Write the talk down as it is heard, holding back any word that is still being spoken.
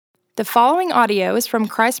The following audio is from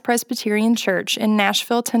Christ Presbyterian Church in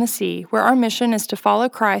Nashville, Tennessee, where our mission is to follow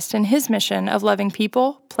Christ in his mission of loving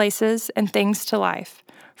people, places, and things to life.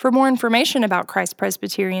 For more information about Christ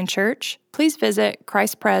Presbyterian Church, please visit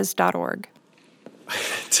christpres.org.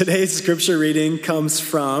 Today's scripture reading comes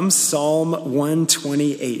from Psalm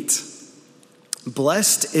 128.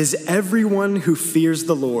 Blessed is everyone who fears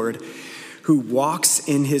the Lord, who walks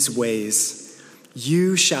in his ways.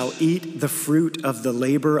 You shall eat the fruit of the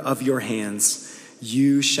labor of your hands.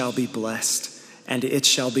 You shall be blessed, and it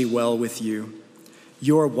shall be well with you.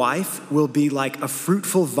 Your wife will be like a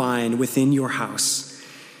fruitful vine within your house.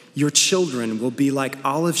 Your children will be like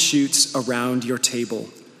olive shoots around your table.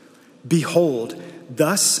 Behold,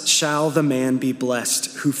 thus shall the man be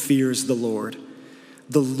blessed who fears the Lord.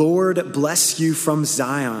 The Lord bless you from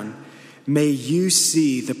Zion. May you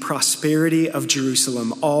see the prosperity of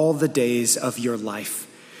Jerusalem all the days of your life.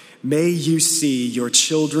 May you see your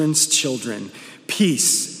children's children.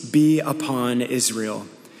 Peace be upon Israel.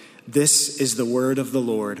 This is the word of the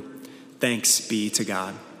Lord. Thanks be to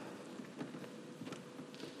God.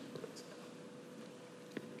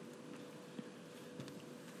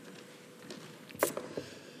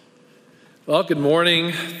 Well, good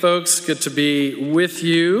morning, folks. Good to be with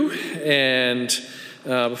you. And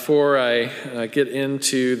before I get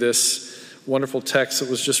into this wonderful text that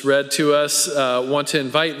was just read to us, want to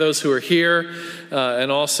invite those who are here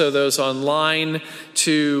and also those online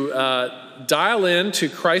to dial in to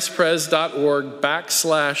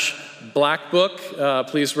christpres.org/blackbook.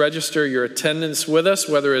 Please register your attendance with us,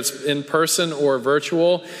 whether it's in person or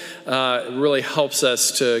virtual. It really helps us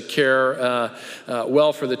to care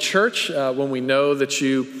well for the church when we know that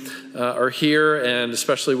you are here, and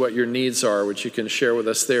especially what your needs are, which you can share with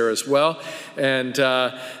us there as well. And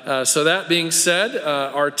so that being said,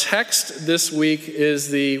 our text this week is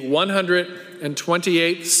the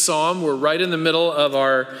 128th Psalm. We're right in the middle of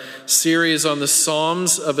our series on the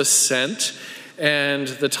Psalms of Ascent. And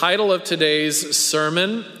the title of today's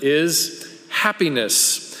sermon is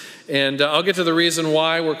Happiness. And I'll get to the reason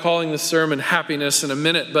why we're calling the sermon Happiness in a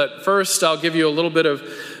minute. But first, I'll give you a little bit of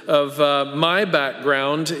my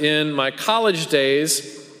background. In my college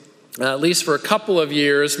days, at least for a couple of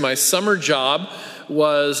years, my summer job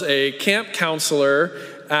was a camp counselor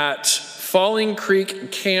at Falling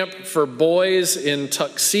Creek Camp for Boys in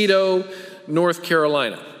Tuxedo, North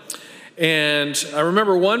Carolina. And I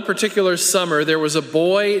remember one particular summer, there was a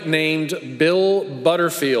boy named Bill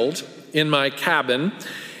Butterfield in my cabin.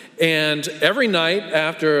 And every night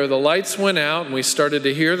after the lights went out and we started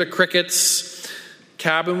to hear the crickets,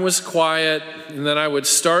 cabin was quiet, and then I would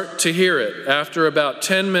start to hear it. After about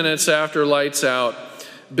 10 minutes after lights out,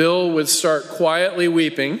 Bill would start quietly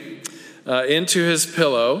weeping into his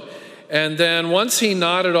pillow. And then once he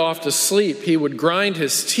nodded off to sleep, he would grind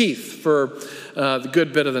his teeth for the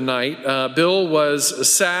good bit of the night. Bill was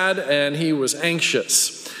sad and he was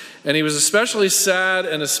anxious. And he was especially sad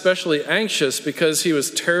and especially anxious because he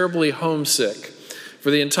was terribly homesick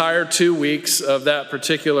for the entire 2 weeks of that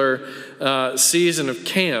particular season of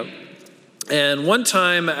camp. And one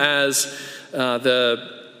time as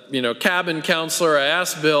the cabin counselor, I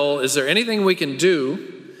asked Bill, is there anything we can do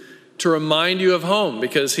to remind you of home?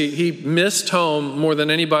 Because he missed home more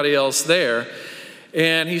than anybody else there.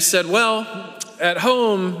 And he said, well, at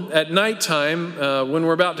home at nighttime, when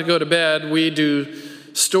we're about to go to bed, we do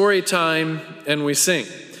story time and we sing.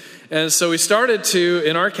 And so we started to,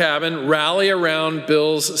 in our cabin, rally around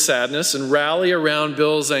Bill's sadness and rally around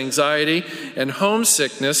Bill's anxiety and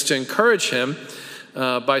homesickness to encourage him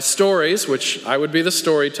by stories, which I would be the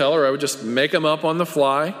storyteller. I would just make them up on the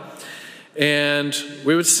fly, and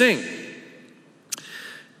we would sing.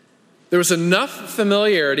 There was enough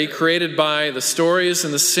familiarity created by the stories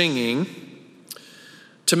and the singing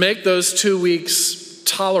to make those 2 weeks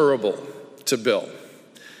tolerable to Bill.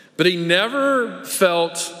 But he never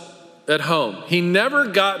felt at home. He never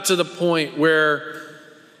got to the point where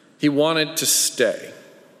he wanted to stay.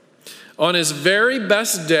 On his very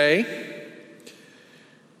best day,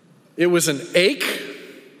 it was an ache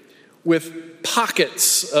with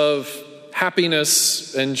pockets of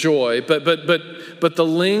happiness and joy, but the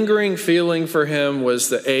lingering feeling for him was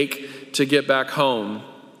the ache to get back home.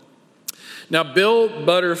 Now, Bill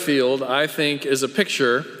Butterfield, I think, is a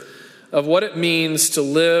picture of what it means to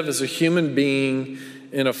live as a human being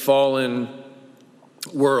in a fallen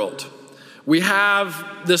world. We have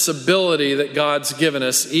this ability that God's given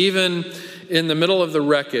us, even in the middle of the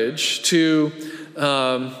wreckage, to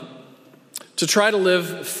try to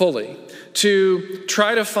live fully, to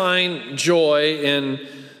try to find joy in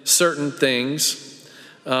certain things.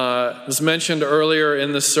 It was mentioned earlier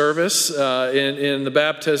in the service, in the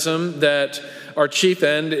baptism, that our chief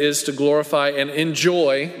end is to glorify and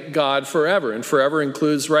enjoy God forever, and forever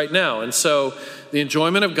includes right now. And so the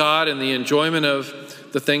enjoyment of God and the enjoyment of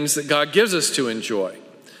the things that God gives us to enjoy.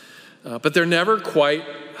 But they're never quite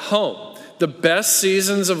home. The best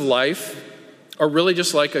seasons of life are really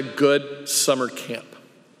just like a good summer camp.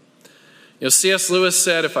 You know, C.S. Lewis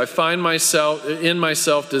said, if I find in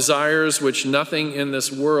myself desires which nothing in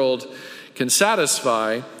this world can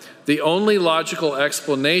satisfy, the only logical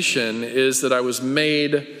explanation is that I was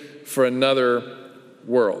made for another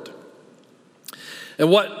world. And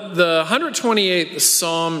what the 128th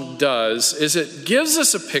Psalm does is it gives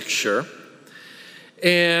us a picture,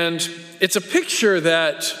 and it's a picture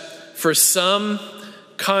that for some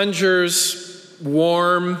conjures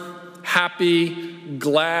warm, happy,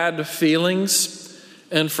 glad feelings,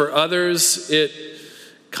 and for others it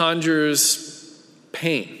conjures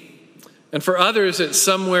pain. And for others it's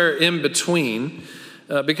somewhere in between,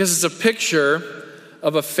 because it's a picture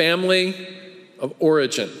of a family of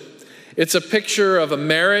origin. It's a picture of a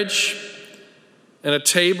marriage and a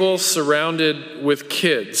table surrounded with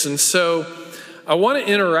kids. And so I want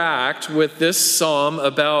to interact with this psalm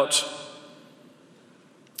about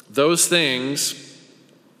those things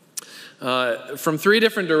from three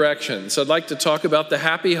different directions. I'd like to talk about the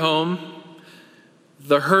happy home,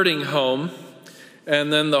 the hurting home,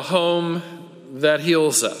 and then the home that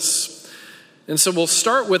heals us. And so we'll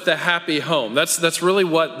start with the happy home. That's really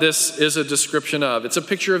what this is a description of. It's a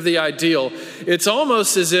picture of the ideal. It's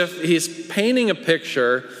almost as if he's painting a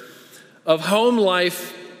picture of home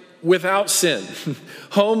life without sin,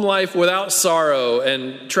 home life without sorrow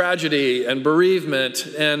and tragedy and bereavement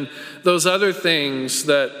and those other things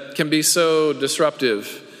that can be so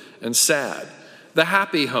disruptive and sad. The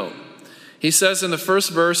happy home. He says in the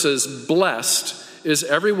first verses, blessed is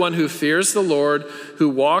everyone who fears the Lord, who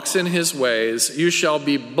walks in his ways. You shall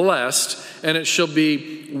be blessed, and it shall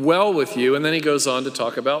be well with you. And then he goes on to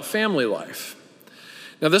talk about family life.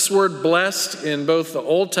 Now, this word blessed in both the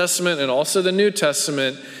Old Testament and also the New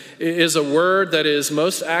Testament is a word that is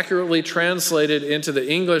most accurately translated into the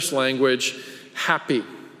English language, happy.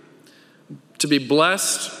 To be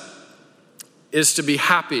blessed is to be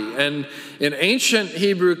happy. And in ancient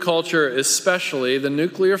Hebrew culture especially, the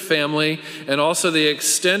nuclear family and also the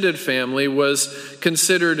extended family was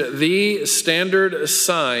considered the standard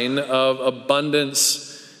sign of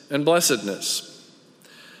abundance and blessedness.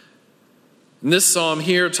 And this psalm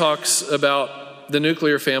here talks about the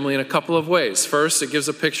nuclear family in a couple of ways. First, it gives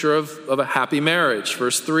a picture of a happy marriage.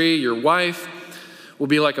 Verse 3, your wife will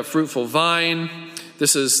be like a fruitful vine.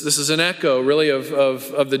 This is an echo, really,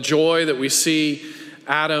 of the joy that we see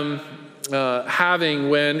Adam having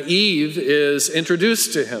when Eve is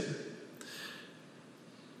introduced to him.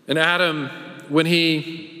 And Adam, when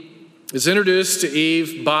he is introduced to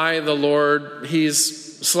Eve by the Lord,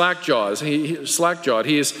 he's slack-jawed.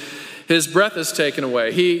 His breath is taken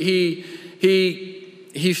away. He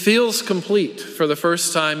feels complete for the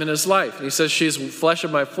first time in his life. He says, she's flesh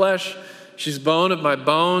of my flesh, she's bone of my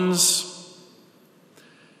bones.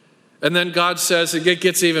 And then God says it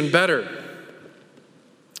gets even better.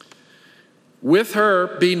 With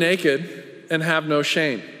her, be naked and have no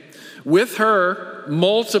shame. With her,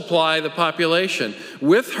 multiply the population.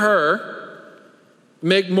 With her,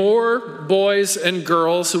 make more boys and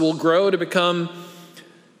girls who will grow to become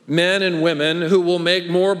men and women who will make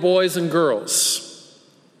more boys and girls.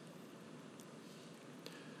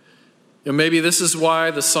 You know, maybe this is why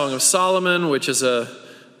the Song of Solomon, which is a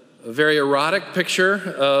very erotic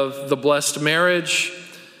picture of the blessed marriage.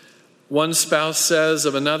 One spouse says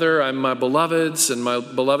of another, I'm my beloved's, and my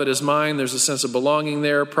beloved is mine. There's a sense of belonging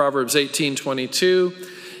there. Proverbs 18:22.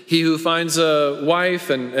 He who finds a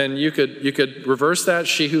wife, and you could reverse that.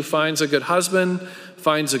 She who finds a good husband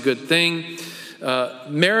finds a good thing.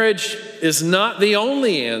 Marriage is not the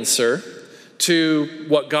only answer to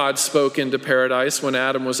what God spoke into paradise when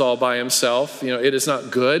Adam was all by himself. You know, it is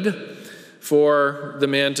not good for the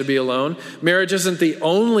man to be alone. Marriage isn't the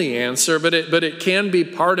only answer, but it can be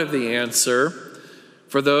part of the answer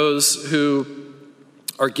for those who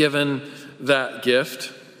are given that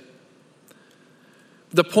gift.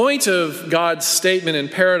 The point of God's statement in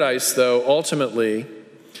paradise, though, ultimately,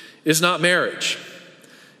 is not marriage.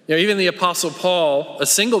 You know, even the Apostle Paul, a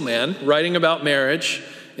single man, writing about marriage,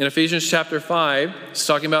 in Ephesians chapter 5, he's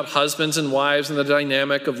talking about husbands and wives and the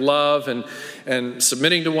dynamic of love and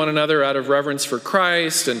submitting to one another out of reverence for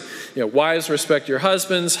Christ. And, you know, wives, respect your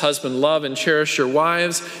husbands. Husband, love and cherish your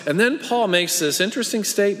wives. And then Paul makes this interesting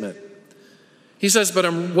statement. He says,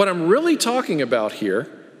 but what I'm really talking about here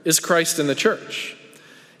is Christ in the church.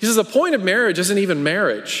 He says the point of marriage isn't even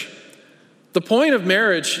marriage. The point of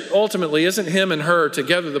marriage ultimately isn't him and her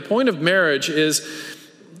together. The point of marriage is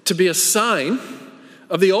to be a sign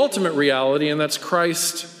of the ultimate reality, and that's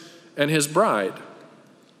Christ and his bride.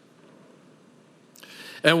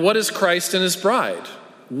 And what is Christ and his bride?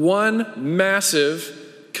 One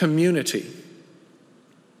massive community.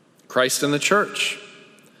 Christ and the church.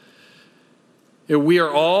 We are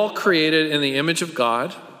all created in the image of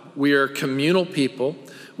God. We are communal people.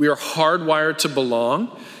 We are hardwired to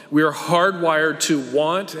belong. We are hardwired to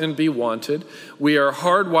want and be wanted. We are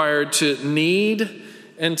hardwired to need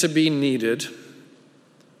and to be needed.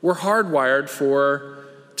 We're hardwired for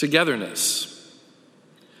togetherness.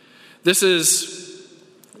 This is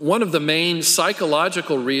one of the main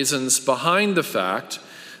psychological reasons behind the fact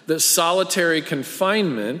that solitary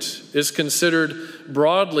confinement is considered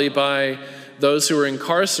broadly by those who are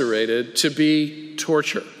incarcerated to be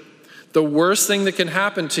torture. The worst thing that can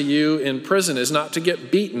happen to you in prison is not to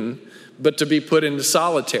get beaten, but to be put into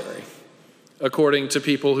solitary, according to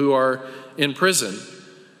people who are in prison.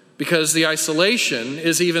 Because the isolation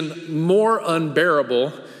is even more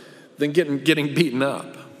unbearable than getting beaten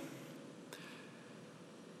up.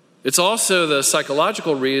 It's also the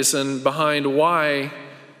psychological reason behind why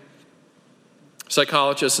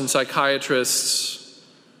psychologists and psychiatrists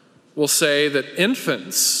will say that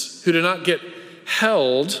infants who do not get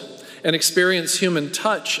held and experience human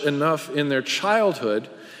touch enough in their childhood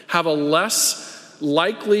have a less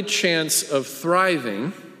likely chance of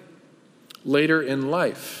thriving later in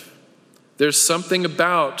life. There's something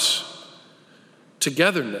about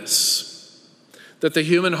togetherness that the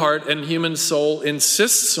human heart and human soul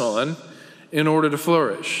insists on in order to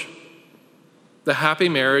flourish. The happy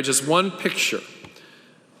marriage is one picture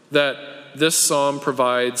that this psalm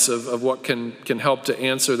provides of what can help to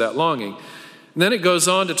answer that longing. And then it goes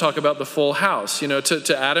on to talk about the full house.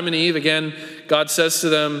 To Adam and Eve, again, God says to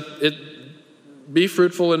them, be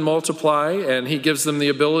fruitful and multiply, and he gives them the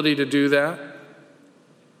ability to do that.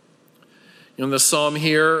 The psalm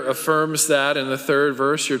here affirms that in the third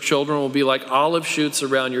verse, your children will be like olive shoots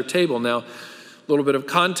around your table. Now, a little bit of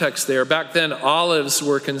context there. Back then, olives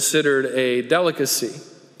were considered a delicacy.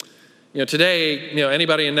 Today,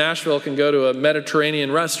 anybody in Nashville can go to a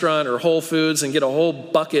Mediterranean restaurant or Whole Foods and get a whole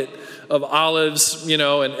bucket of olives,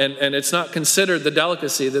 and it's not considered the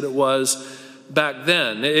delicacy that it was back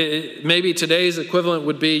then. Maybe today's equivalent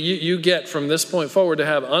would be you get from this point forward to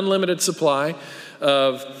have unlimited supply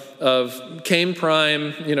of cane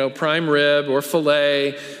prime, prime rib or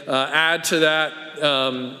filet. Add to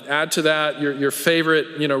that your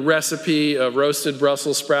favorite, recipe of roasted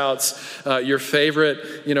Brussels sprouts, your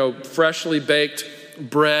favorite, freshly baked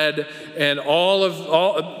bread, and all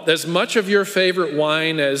as much of your favorite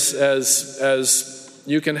wine as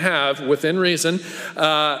you can have within reason,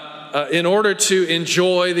 in order to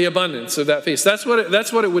enjoy the abundance of that feast. That's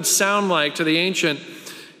what it would sound like to the ancient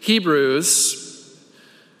Hebrews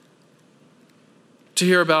to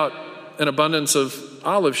hear about an abundance of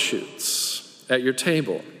olive shoots at your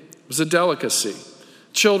table. It was a delicacy.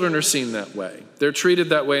 Children are seen that way. They're treated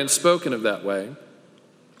that way and spoken of that way.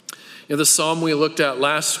 The psalm we looked at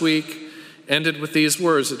last week ended with these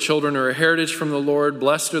words, that children are a heritage from the Lord.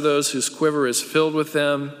 Blessed are those whose quiver is filled with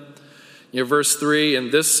them. Verse 3, in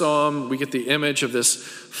this psalm, we get the image of this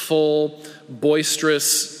full,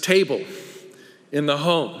 boisterous table in the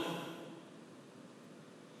home.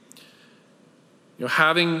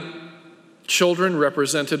 Having children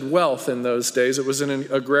represented wealth in those days. It was in an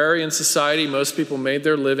agrarian society. Most people made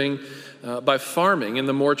their living by farming, and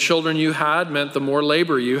the more children you had meant the more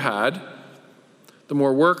labor you had. The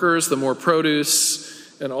more workers, the more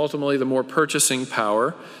produce, and ultimately the more purchasing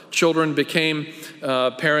power. Children became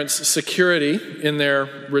parents' security in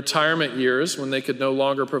their retirement years when they could no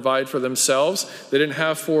longer provide for themselves. They didn't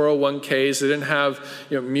have 401ks. They didn't have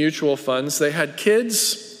mutual funds. They had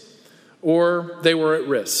kids, or they were at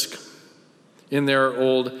risk in their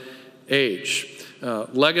old age.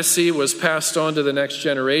 Legacy was passed on to the next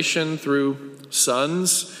generation through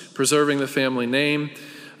sons, preserving the family name.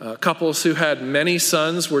 Couples who had many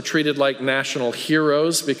sons were treated like national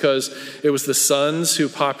heroes because it was the sons who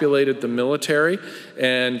populated the military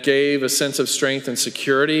and gave a sense of strength and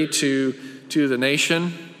security to the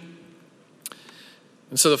nation.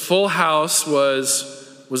 And so the full house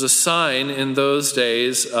was a sign in those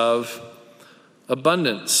days of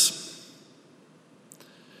abundance.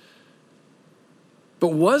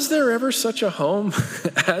 But was there ever such a home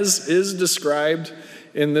as is described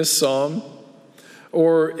in this psalm?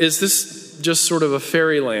 Or is this just sort of a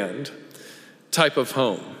fairyland type of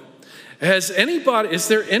home? Is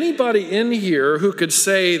there anybody in here who could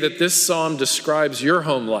say that this psalm describes your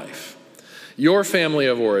home life, your family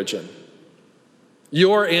of origin,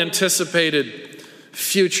 your anticipated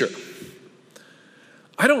future?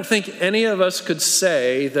 I don't think any of us could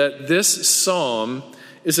say that this psalm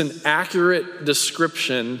is an accurate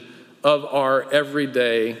description of our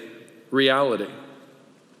everyday reality.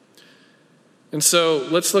 And so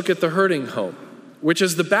let's look at the hurting home, which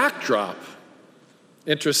is the backdrop,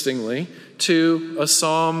 interestingly, to a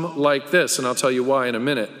psalm like this, and I'll tell you why in a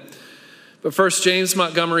minute. But first, James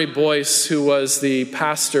Montgomery Boyce, who was the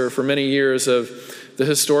pastor for many years of the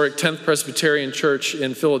historic 10th Presbyterian Church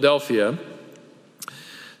in Philadelphia,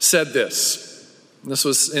 said this. This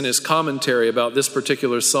was in his commentary about this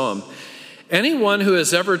particular psalm. Anyone who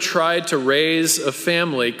has ever tried to raise a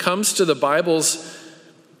family comes to the Bible's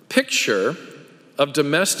picture of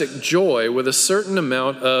domestic joy with a certain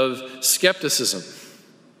amount of skepticism.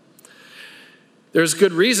 There's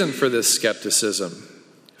good reason for this skepticism.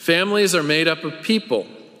 Families are made up of people.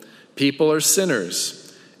 People are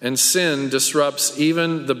sinners, and sin disrupts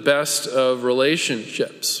even the best of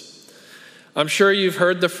relationships. I'm sure you've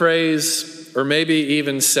heard the phrase, or maybe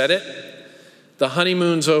even said it, the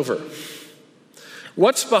honeymoon's over.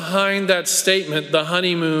 What's behind that statement, the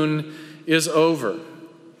honeymoon is over?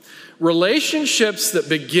 Relationships that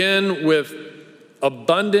begin with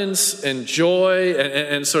abundance and joy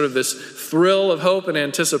and sort of this thrill of hope and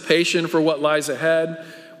anticipation for what lies ahead,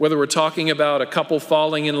 whether we're talking about a couple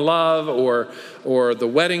falling in love or the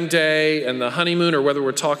wedding day and the honeymoon, or whether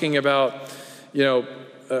we're talking about,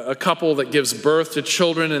 a couple that gives birth to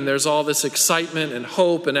children and there's all this excitement and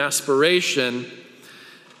hope and aspiration.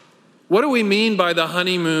 What do we mean by the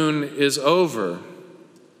honeymoon is over?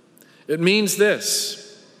 It means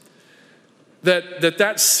this,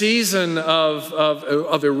 that season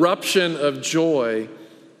of eruption of joy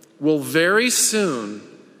will very soon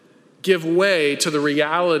give way to the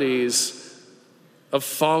realities of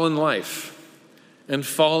fallen life and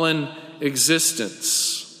fallen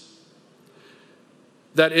existence.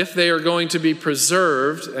 That if they are going to be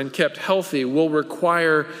preserved and kept healthy, will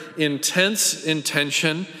require intense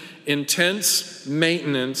intention, intense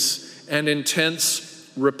maintenance, and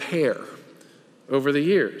intense repair over the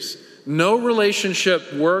years. No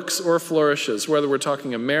relationship works or flourishes, whether we're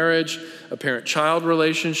talking a marriage, a parent-child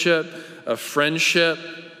relationship, a friendship,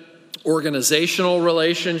 organizational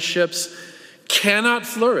relationships, cannot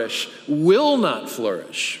flourish, will not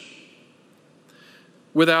flourish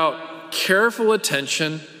without careful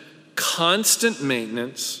attention, constant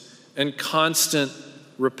maintenance, and constant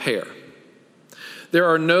repair. There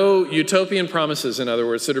are no utopian promises, in other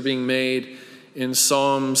words, that are being made in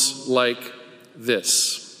psalms like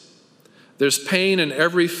this. There's pain in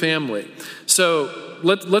every family. So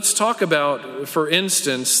let's talk about, for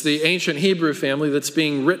instance, the ancient Hebrew family that's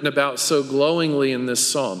being written about so glowingly in this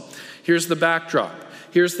psalm. Here's the backdrop.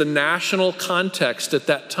 Here's the national context at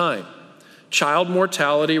that time. Child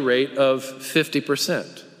mortality rate of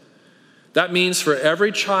 50%. That means for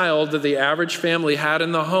every child that the average family had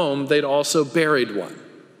in the home, they'd also buried one.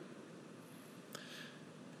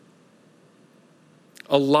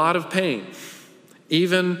 A lot of pain,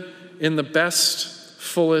 even in the best,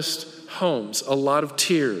 fullest homes. A lot of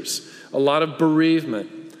tears, a lot of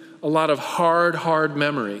bereavement, a lot of hard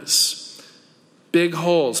memories. Big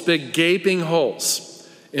holes, big gaping holes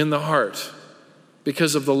in the heart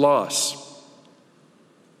because of the loss.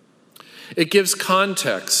 It gives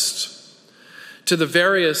context to the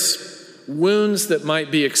various wounds that might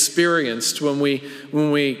be experienced when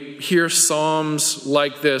we hear psalms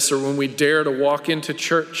like this, or when we dare to walk into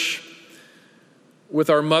church with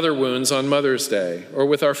our mother wounds on Mother's Day, or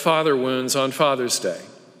with our father wounds on Father's Day,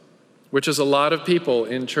 which is a lot of people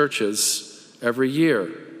in churches every year.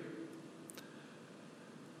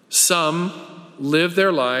 Some live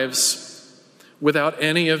their lives without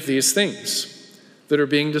any of these things that are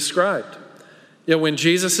being described. Yet when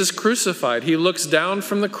Jesus is crucified, he looks down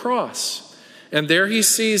from the cross, and there he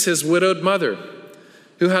sees his widowed mother,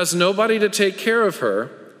 who has nobody to take care of her.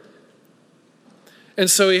 And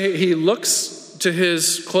so he looks to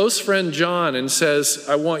his close friend John and says,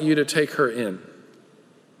 I want you to take her in.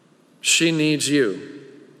 She needs you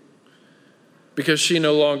because she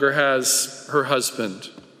no longer has her husband.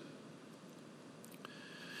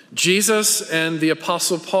 Jesus and the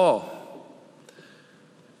Apostle Paul,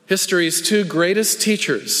 history's two greatest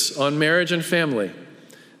teachers on marriage and family.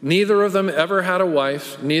 Neither of them ever had a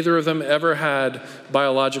wife. Neither of them ever had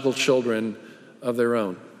biological children of their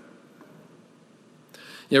own.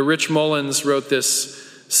 Rich Mullins wrote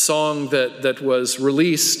this song that was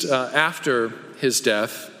released after his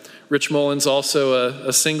death, Rich Mullins, also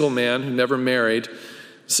a single man who never married,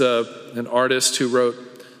 is an artist who wrote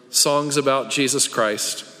songs about Jesus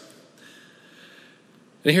Christ.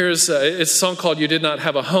 And it's a song called You Did Not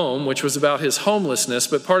Have a Home, which was about his homelessness,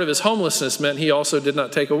 but part of his homelessness meant he also did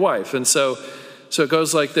not take a wife. And so it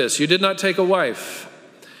goes like this. You did not take a wife.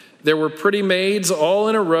 There were pretty maids all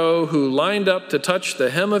in a row who lined up to touch the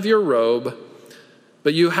hem of your robe,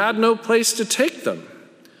 but you had no place to take them.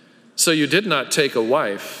 So you did not take a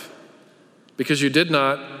wife because you did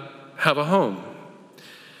not have a home.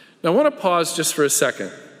 Now I want to pause just for a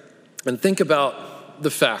second and think about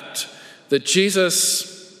the fact that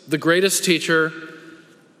Jesus, the greatest teacher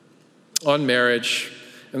on marriage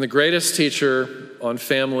and the greatest teacher on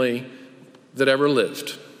family that ever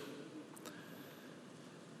lived,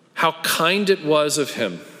 how kind it was of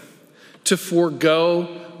him to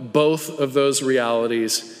forego both of those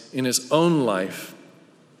realities in his own life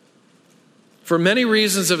for many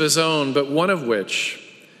reasons of his own, but one of which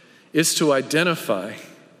is to identify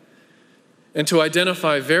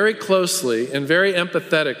very closely and very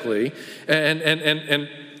empathetically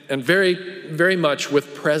and very, very much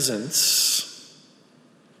with presence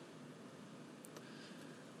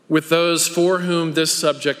with those for whom this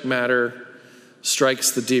subject matter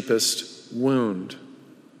strikes the deepest wound.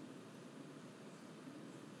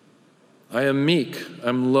 I am meek,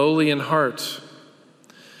 I'm lowly in heart.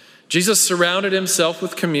 Jesus surrounded himself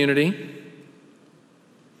with community,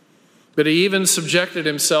 but he even subjected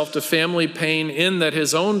himself to family pain in that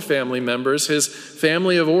his own family members, his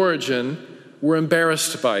family of origin, were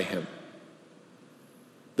embarrassed by him.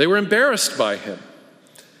 They were embarrassed by him.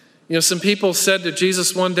 You know, some people said to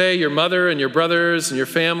Jesus one day, your mother and your brothers and your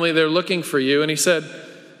family, they're looking for you. And he said,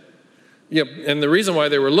 and the reason why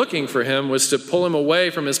they were looking for him was to pull him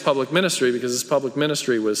away from his public ministry because his public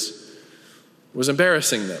ministry was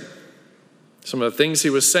embarrassing them. Some of the things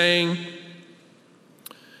he was saying,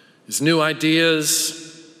 his new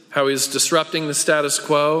ideas, how he's disrupting the status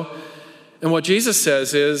quo. And what Jesus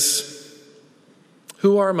says is,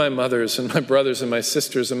 who are my mothers and my brothers and my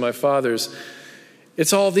sisters and my fathers?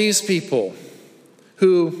 It's all these people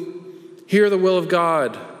who hear the will of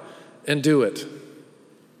God and do it.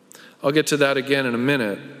 I'll get to that again in a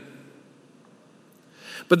minute.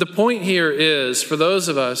 But the point here is, for those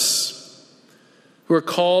of us who are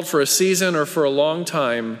called for a season or for a long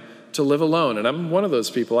time to live alone, and I'm one of those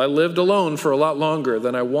people. I lived alone for a lot longer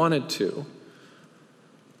than I wanted to.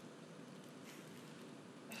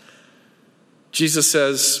 Jesus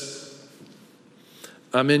says,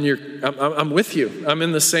 I'm with you. I'm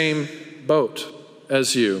in the same boat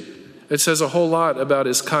as you. It says a whole lot about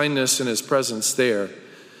his kindness and his presence there.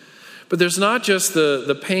 But there's not just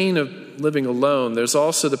the pain of living alone. There's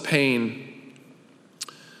also the pain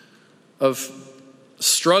of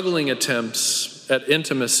struggling attempts at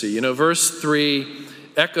intimacy. You know, verse 3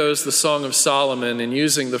 echoes the Song of Solomon in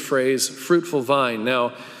using the phrase fruitful vine.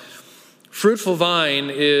 Now, fruitful vine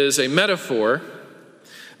is a metaphor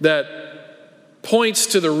that points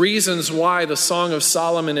to the reasons why the Song of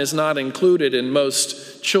Solomon is not included in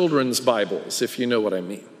most children's Bibles, if you know what I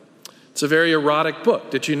mean. It's a very erotic book.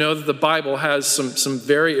 Did you know that the Bible has some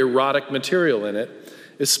very erotic material in it,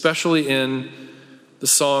 especially in the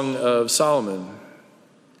Song of Solomon?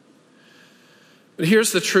 But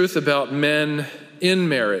here's the truth about men in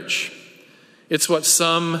marriage. It's what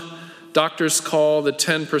some doctors call the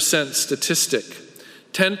 10% statistic.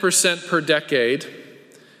 10% per decade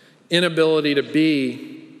inability to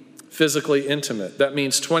be physically intimate. That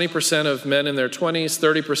means 20% of men in their 20s,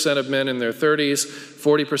 30% of men in their 30s,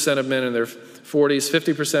 40% of men in their 40s,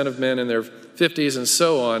 50% of men in their 50s, and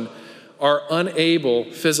so on, are unable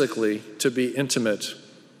physically to be intimate.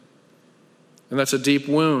 And that's a deep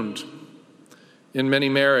wound in many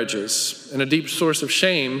marriages, and a deep source of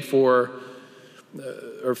shame or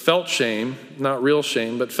felt shame, not real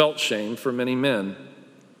shame, but felt shame for many men.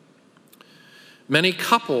 Many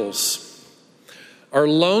couples are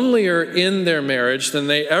lonelier in their marriage than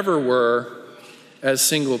they ever were as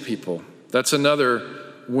single people. That's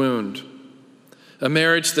another wound. A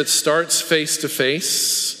marriage that starts face to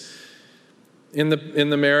face in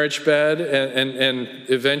the marriage bed, and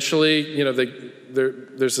eventually, you know,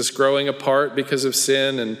 there's this growing apart because of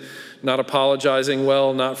sin and not apologizing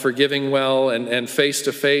well, not forgiving well, and face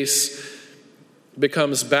to face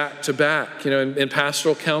becomes back to back. You know, in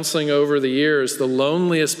pastoral counseling over the years, the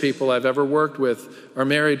loneliest people I've ever worked with are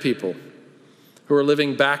married people who are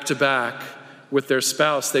living back to back with their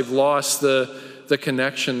spouse. They've lost the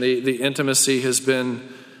connection. The intimacy has been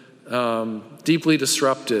deeply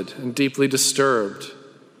disrupted and deeply disturbed.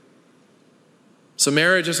 So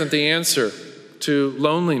marriage isn't the answer to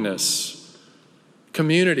loneliness.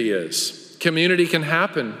 community is. Community can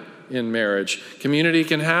happen in marriage. Community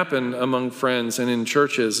can happen among friends and in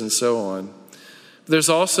churches and so on. There's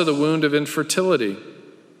also the wound of infertility.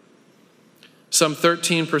 Some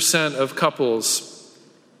 13% of couples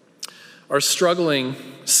are struggling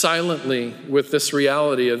silently with this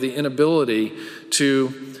reality of the inability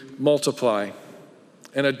to multiply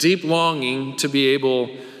and a deep longing to be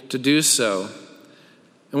able to do so.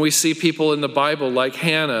 And we see people in the Bible like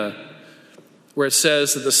Hannah, where it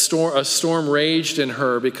says that a storm raged in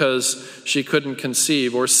her because she couldn't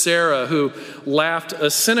conceive. Or Sarah, who laughed a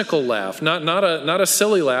cynical laugh, not a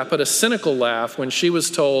silly laugh, but a cynical laugh when she was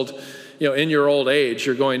told, in your old age,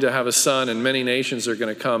 you're going to have a son and many nations are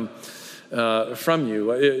going to come from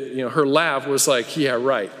you. Her laugh was like, yeah,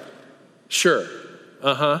 right. Sure.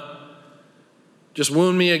 Just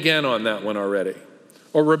wound me again on that one already.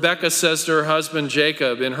 Or Rebekah says to her husband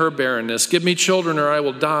Jacob in her barrenness, give me children or I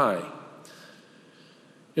will die.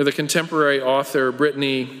 The contemporary author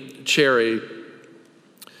Brittany Cherry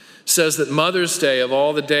says that Mother's Day of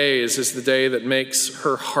all the days is the day that makes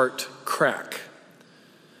her heart crack.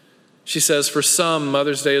 She says, for some,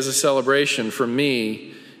 Mother's Day is a celebration. For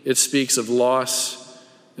me, it speaks of loss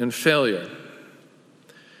and failure.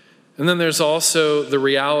 And then there's also the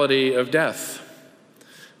reality of death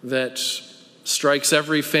that strikes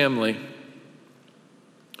every family.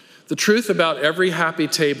 The truth about every happy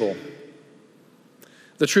table,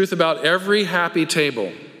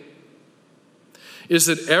 is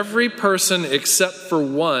that every person except for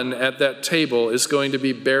one at that table is going to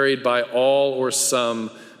be buried by all or some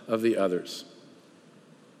of the others.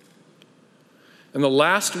 And the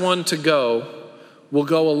last one to go will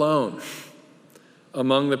go alone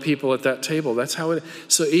among the people at that table. That's how it is.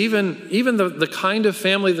 So even the kind of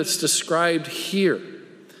family that's described here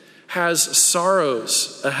has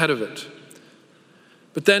sorrows ahead of it.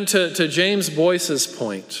 But then to James Boyce's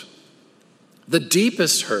point, the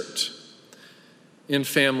deepest hurt in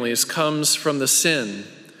families comes from the sin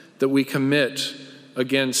that we commit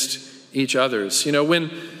against each other's.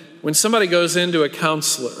 When somebody goes into a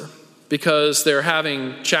counselor because they're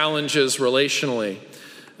having challenges relationally,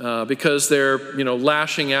 because they're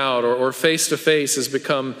lashing out, or face-to-face has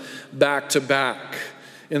become back-to-back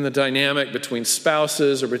in the dynamic between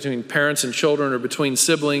spouses or between parents and children or between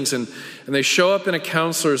siblings, and they show up in a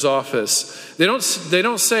counselor's office, they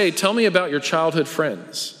don't say, tell me about your childhood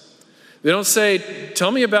friends. They don't say,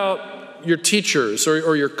 tell me about your teachers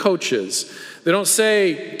or your coaches. They don't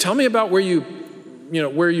say, tell me about where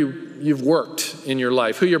you've worked in your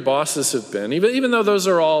life, who your bosses have been. Even though those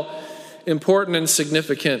are all important and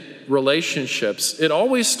significant relationships, it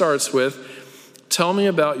always starts with, tell me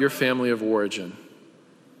about your family of origin.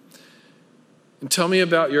 And tell me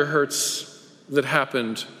about your hurts that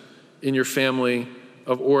happened in your family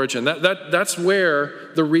of origin. That's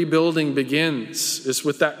where the rebuilding begins, is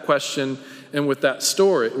with that question and with that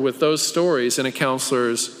story, with those stories in a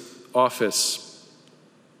counselor's office.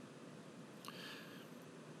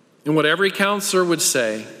 And what every counselor would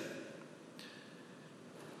say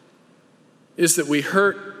is that we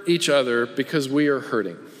hurt each other because we are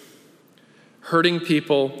hurting. Hurting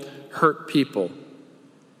people hurt people.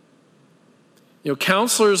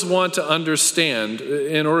 Counselors want to understand,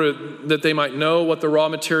 in order that they might know what the raw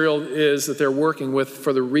material is that they're working with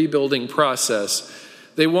for the rebuilding process.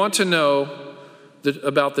 They want to know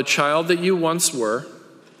about the child that you once were,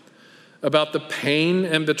 about the pain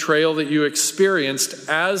and betrayal that you experienced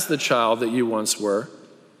as the child that you once were,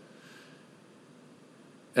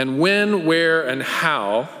 and when, where, and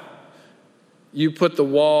how you put the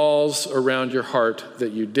walls around your heart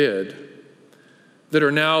that you did, that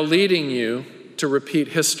are now leading you to repeat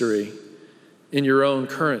history in your own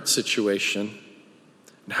current situation.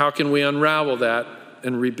 And how can we unravel that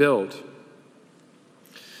and rebuild?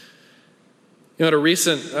 I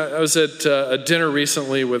was at a dinner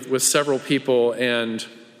recently with several people, and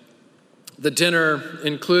the dinner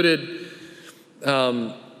included,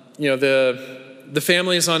 the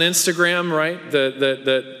families on Instagram, right?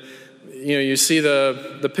 That you see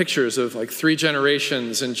the pictures of like 3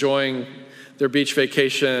 generations enjoying their beach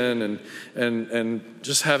vacation and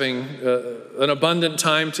just having an abundant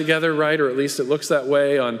time together, right? Or at least it looks that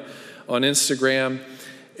way on Instagram.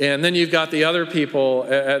 And then you've got the other people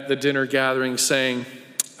at the dinner gathering saying,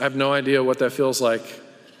 I have no idea what that feels like.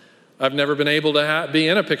 I've never been able to be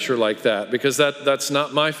in a picture like that because that's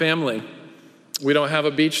not my family. We don't have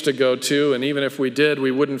a beach to go to, and even if we did, we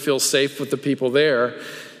wouldn't feel safe with the people there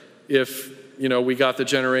if, we got the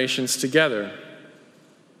generations together.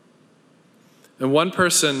 And one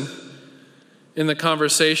person in the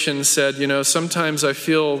conversation said, sometimes I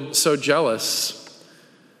feel so jealous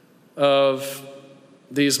of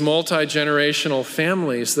these multi-generational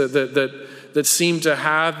families that seem to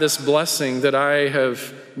have this blessing that I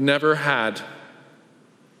have never had.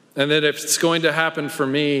 And that if it's going to happen for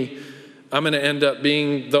me, I'm going to end up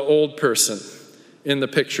being the old person in the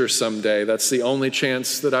picture someday. That's the only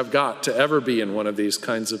chance that I've got to ever be in one of these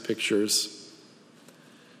kinds of pictures.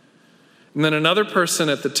 And then another person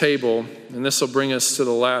at the table, and this will bring us to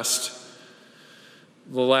the last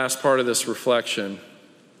part of this reflection,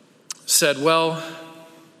 said, well,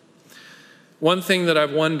 one thing that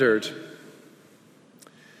I've wondered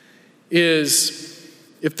is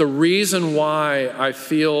if the reason why I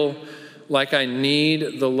feel like I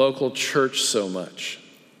need the local church so much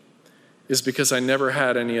is because I never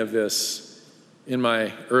had any of this in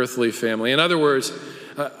my earthly family. In other words,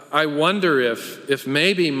 I wonder if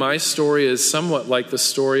maybe my story is somewhat like the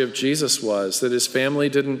story of Jesus was, that his family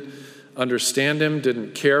didn't understand him,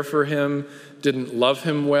 didn't care for him, didn't love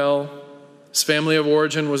him well. His family of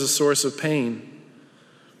origin was a source of pain.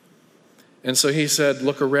 And so he said,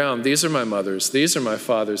 look around. These are my mothers. These are my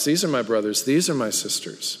fathers. These are my brothers. These are my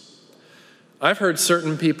sisters. I've heard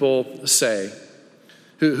certain people say,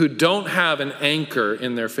 who don't have an anchor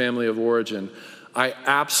in their family of origin, I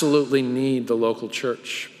absolutely need the local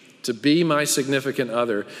church to be my significant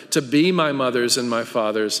other, to be my mothers and my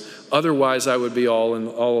fathers. Otherwise, I would be all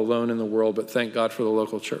alone in the world, but thank God for the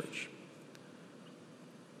local church.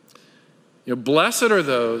 Blessed are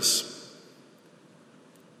those,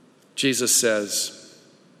 Jesus says,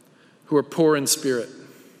 who are poor in spirit,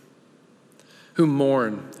 who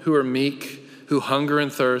mourn, who are meek, who hunger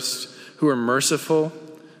and thirst, who are merciful,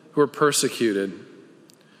 who are persecuted.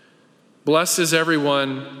 Blessed is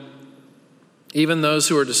everyone, even those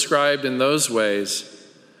who are described in those ways,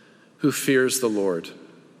 who fears the Lord.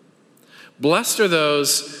 Blessed are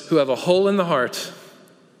those who have a hole in the heart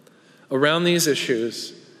around these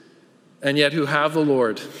issues, and yet who have the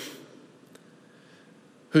Lord,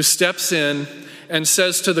 who steps in and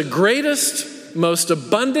says to the greatest, most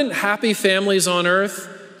abundant, happy families on earth,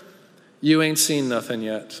 you ain't seen nothing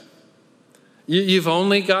yet. You've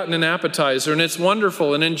only gotten an appetizer, and it's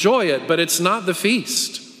wonderful, and enjoy it, but it's not the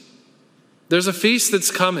feast. There's a feast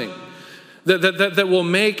that's coming that will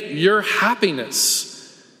make your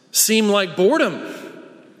happiness seem like boredom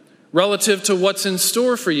relative to what's in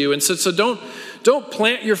store for you. And so don't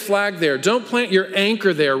plant your flag there. Don't plant your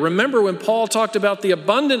anchor there. Remember when Paul talked about the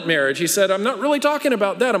abundant marriage, he said, I'm not really talking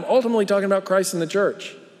about that. I'm ultimately talking about Christ and the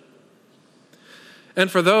church. And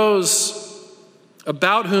for those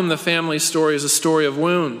about whom the family story is a story of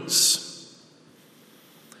wounds,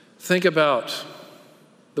 think about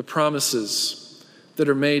the promises that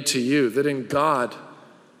are made to you, that in God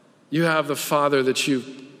you have the Father that you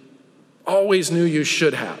always knew you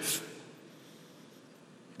should have,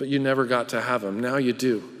 but you never got to have him. Now you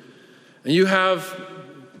do. And you have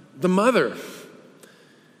the mother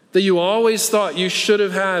that you always thought you should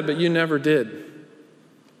have had, but you never did.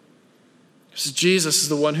 Because Jesus is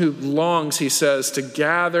the one who longs, he says, to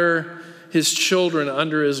gather his children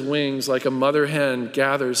under his wings like a mother hen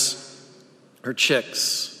gathers her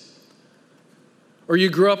chicks. Or you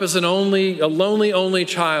grew up as a lonely only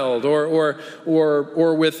child, or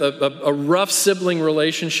with a rough sibling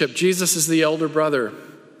relationship. Jesus is the elder brother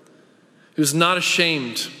who's not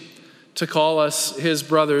ashamed to call us his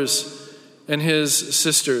brothers and his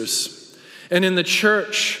sisters. And in the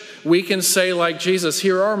church, we can say like Jesus,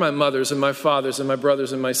 here are my mothers and my fathers and my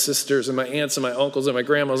brothers and my sisters and my aunts and my uncles and my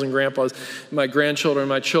grandmas and grandpas, and my grandchildren and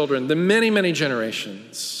my children, the many, many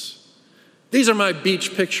generations. These are my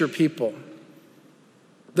beach picture people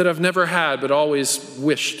that I've never had but always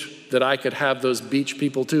wished that I could have those beach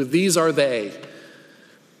people too. These are they.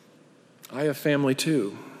 I have family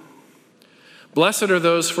too. Blessed are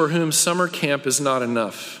those for whom summer camp is not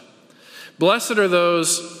enough. Blessed are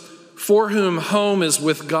those for whom home is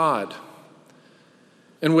with God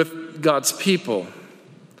and with God's people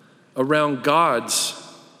around God's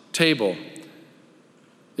table.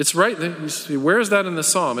 It's right there. Where is that in the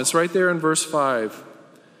psalm? It's right there in verse 5.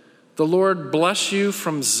 The Lord bless you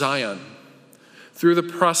from Zion through the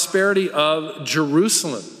prosperity of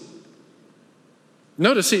Jerusalem.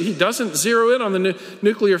 Notice he doesn't zero in on the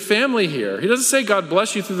nuclear family here. He doesn't say God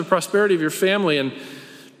bless you through the prosperity of your family and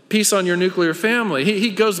peace on your nuclear family. He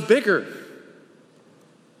goes bigger.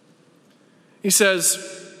 He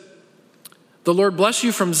says, the Lord bless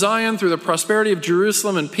you from Zion through the prosperity of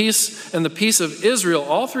Jerusalem and the peace of Israel.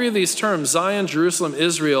 All three of these terms, Zion, Jerusalem,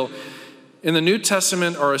 Israel, in the New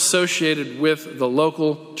Testament are associated with the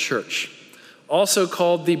local church, also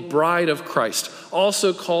called the bride of Christ,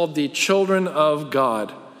 also called the children of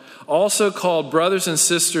God, also called brothers and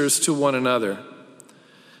sisters to one another.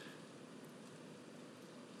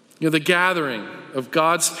 The gathering of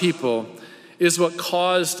God's people is what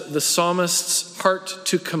caused the psalmist's heart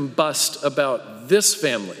to combust about this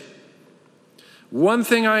family. One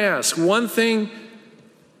thing I ask, one thing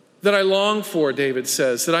that I long for, David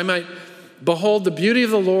says, that I might behold the beauty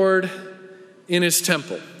of the Lord in his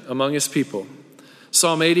temple among his people.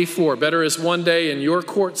 Psalm 84, better is one day in your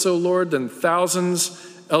courts, O Lord, than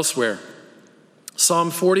thousands elsewhere.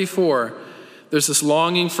 Psalm 44, there's this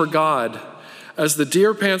longing for God. As the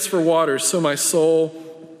deer pants for water, so my soul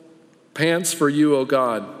pants for you, O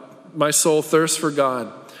God. My soul thirsts for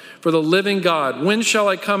God, for the living God. When shall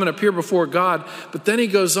I come and appear before God? But then he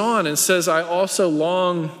goes on and says, I also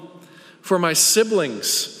long for my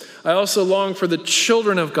siblings. I also long for the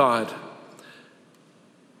children of God.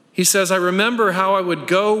 He says, I remember how I would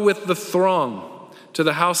go with the throng to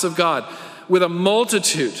the house of God, with a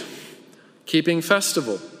multitude, keeping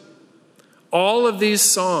festival. All of these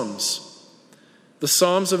psalms, the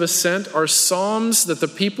Psalms of Ascent, are psalms that the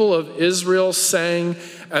people of Israel sang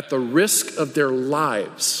at the risk of their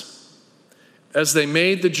lives as they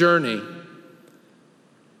made the journey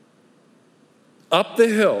up the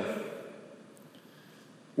hill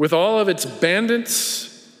with all of its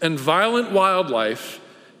bandits and violent wildlife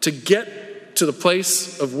to get to the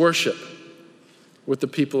place of worship with the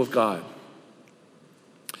people of God.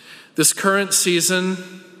 This current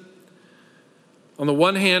season, on the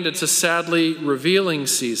one hand, it's a sadly revealing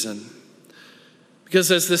season, because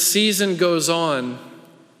as the season goes on,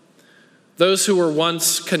 those who were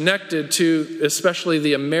once connected to especially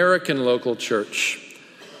the American local church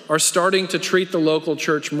are starting to treat the local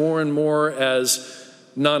church more and more as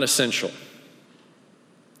non-essential.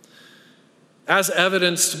 As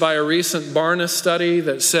evidenced by a recent Barna study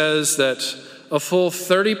that says that a full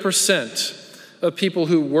 30% of people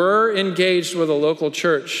who were engaged with a local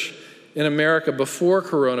church in America before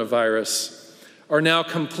coronavirus are now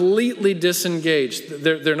completely disengaged.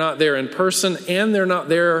 They're not there in person, and they're not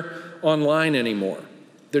there online anymore.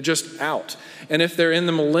 They're just out. And if they're in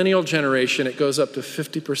the millennial generation, it goes up to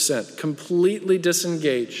 50%, completely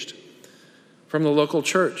disengaged from the local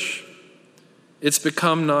church. It's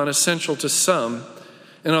become non-essential to some.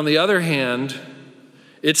 And on the other hand,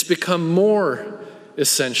 it's become more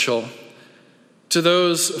essential to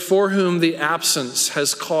those for whom the absence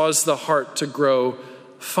has caused the heart to grow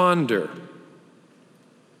fonder.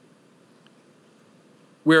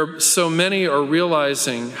 Where so many are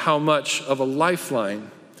realizing how much of a lifeline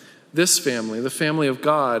this family, the family of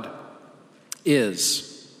God,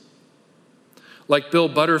 is. Like Bill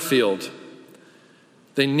Butterfield,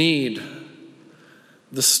 they need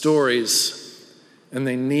the stories and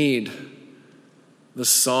they need the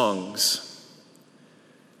songs.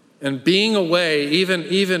 And being away,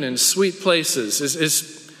 even in sweet places,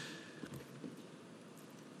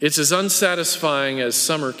 it's as unsatisfying as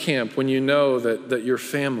summer camp when you know that your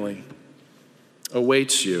family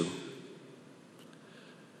awaits you.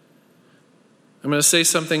 I'm going to say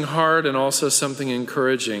something hard and also something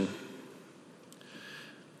encouraging.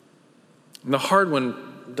 And the hard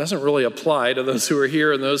one doesn't really apply to those who are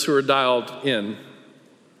here and those who are dialed in.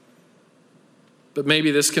 But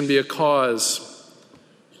maybe this can be a cause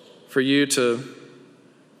for you to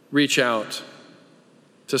reach out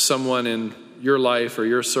to someone in your life or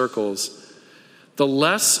your circles. The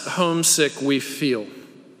less homesick we feel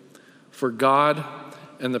for God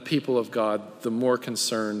and the people of God, the more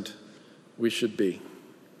concerned we should be.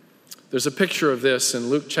 There's a picture of this in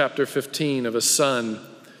Luke chapter 15 of a son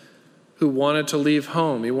who wanted to leave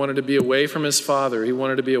home. He wanted to be away from his father. He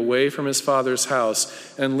wanted to be away from his father's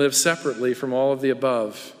house and live separately from all of the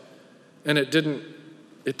above. And it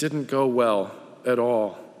didn't go well at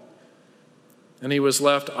all. And he was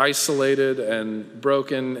left isolated and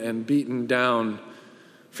broken and beaten down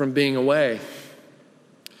from being away.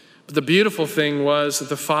 But the beautiful thing was that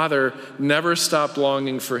the father never stopped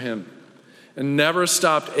longing for him and never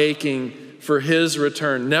stopped aching for his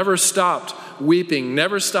return, never stopped weeping,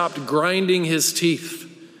 never stopped grinding his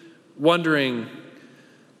teeth, wondering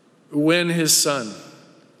when his son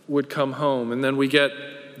would come home. And then we get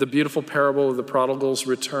the beautiful parable of the prodigal's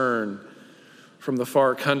return from the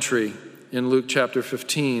far country in Luke chapter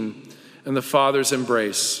 15, and the father's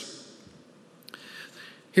embrace.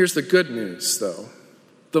 Here's the good news, though.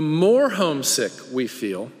 The more homesick we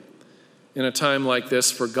feel in a time like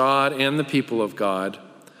this for God and the people of God,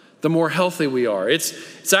 the more healthy we are.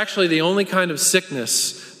 It's actually the only kind of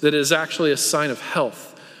sickness that is actually a sign of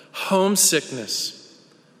health. Homesickness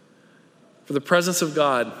for the presence of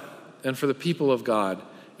God and for the people of God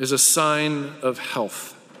is a sign of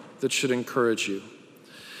health that should encourage you.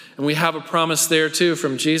 And we have a promise there too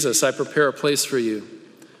from Jesus. I prepare a place for you.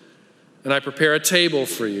 and I prepare a table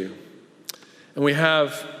for you. And we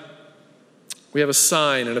have a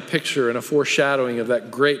sign and a picture and a foreshadowing of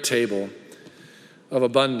that great table of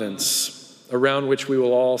abundance around which we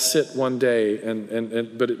will all sit one day.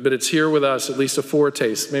 But it's here with us, at least a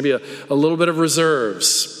foretaste, maybe a little bit of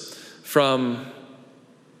reserves from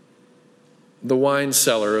the wine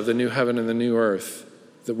cellar of the new heaven and the new earth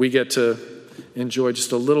that we get to enjoy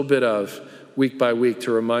just a little bit of week by week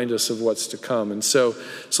to remind us of what's to come. And so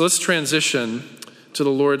let's transition to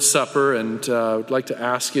the Lord's Supper, and I'd like to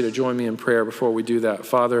ask you to join me in prayer before we do that.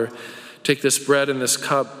 Father, take this bread and this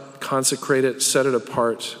cup, consecrate it, set it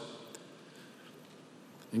apart,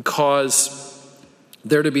 and cause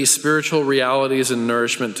there to be spiritual realities and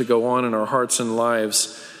nourishment to go on in our hearts and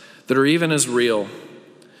lives that are even as real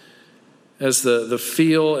as the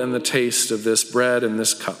feel and the taste of this bread and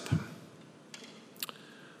this cup.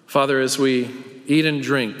 Father, as we eat and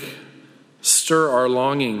drink, stir our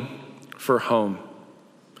longing for home.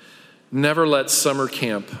 Never let summer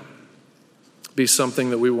camp be something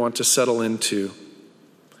that we want to settle into.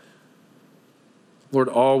 Lord,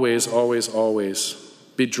 always, always, always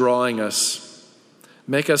be drawing us.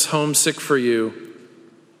 Make us homesick for you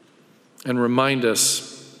and remind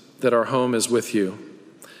us that our home is with you,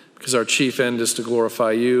 because our chief end is to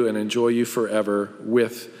glorify you and enjoy you forever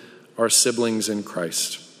with our siblings in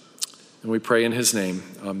Christ. And we pray in his name,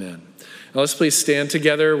 amen. Now let's please stand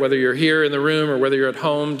together, whether you're here in the room or whether you're at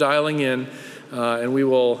home dialing in, and we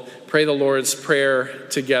will pray the Lord's Prayer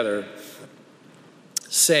together,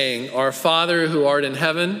 saying, Our Father who art in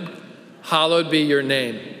heaven, hallowed be your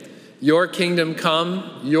name. Your kingdom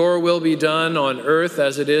come, your will be done on earth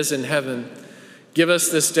as it is in heaven. Give us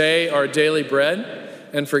this day our daily bread,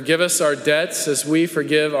 and forgive us our debts as we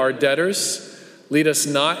forgive our debtors. Lead us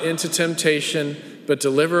not into temptation, but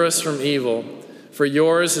deliver us from evil. For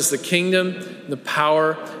yours is the kingdom, the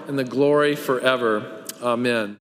power, and the glory forever. Amen.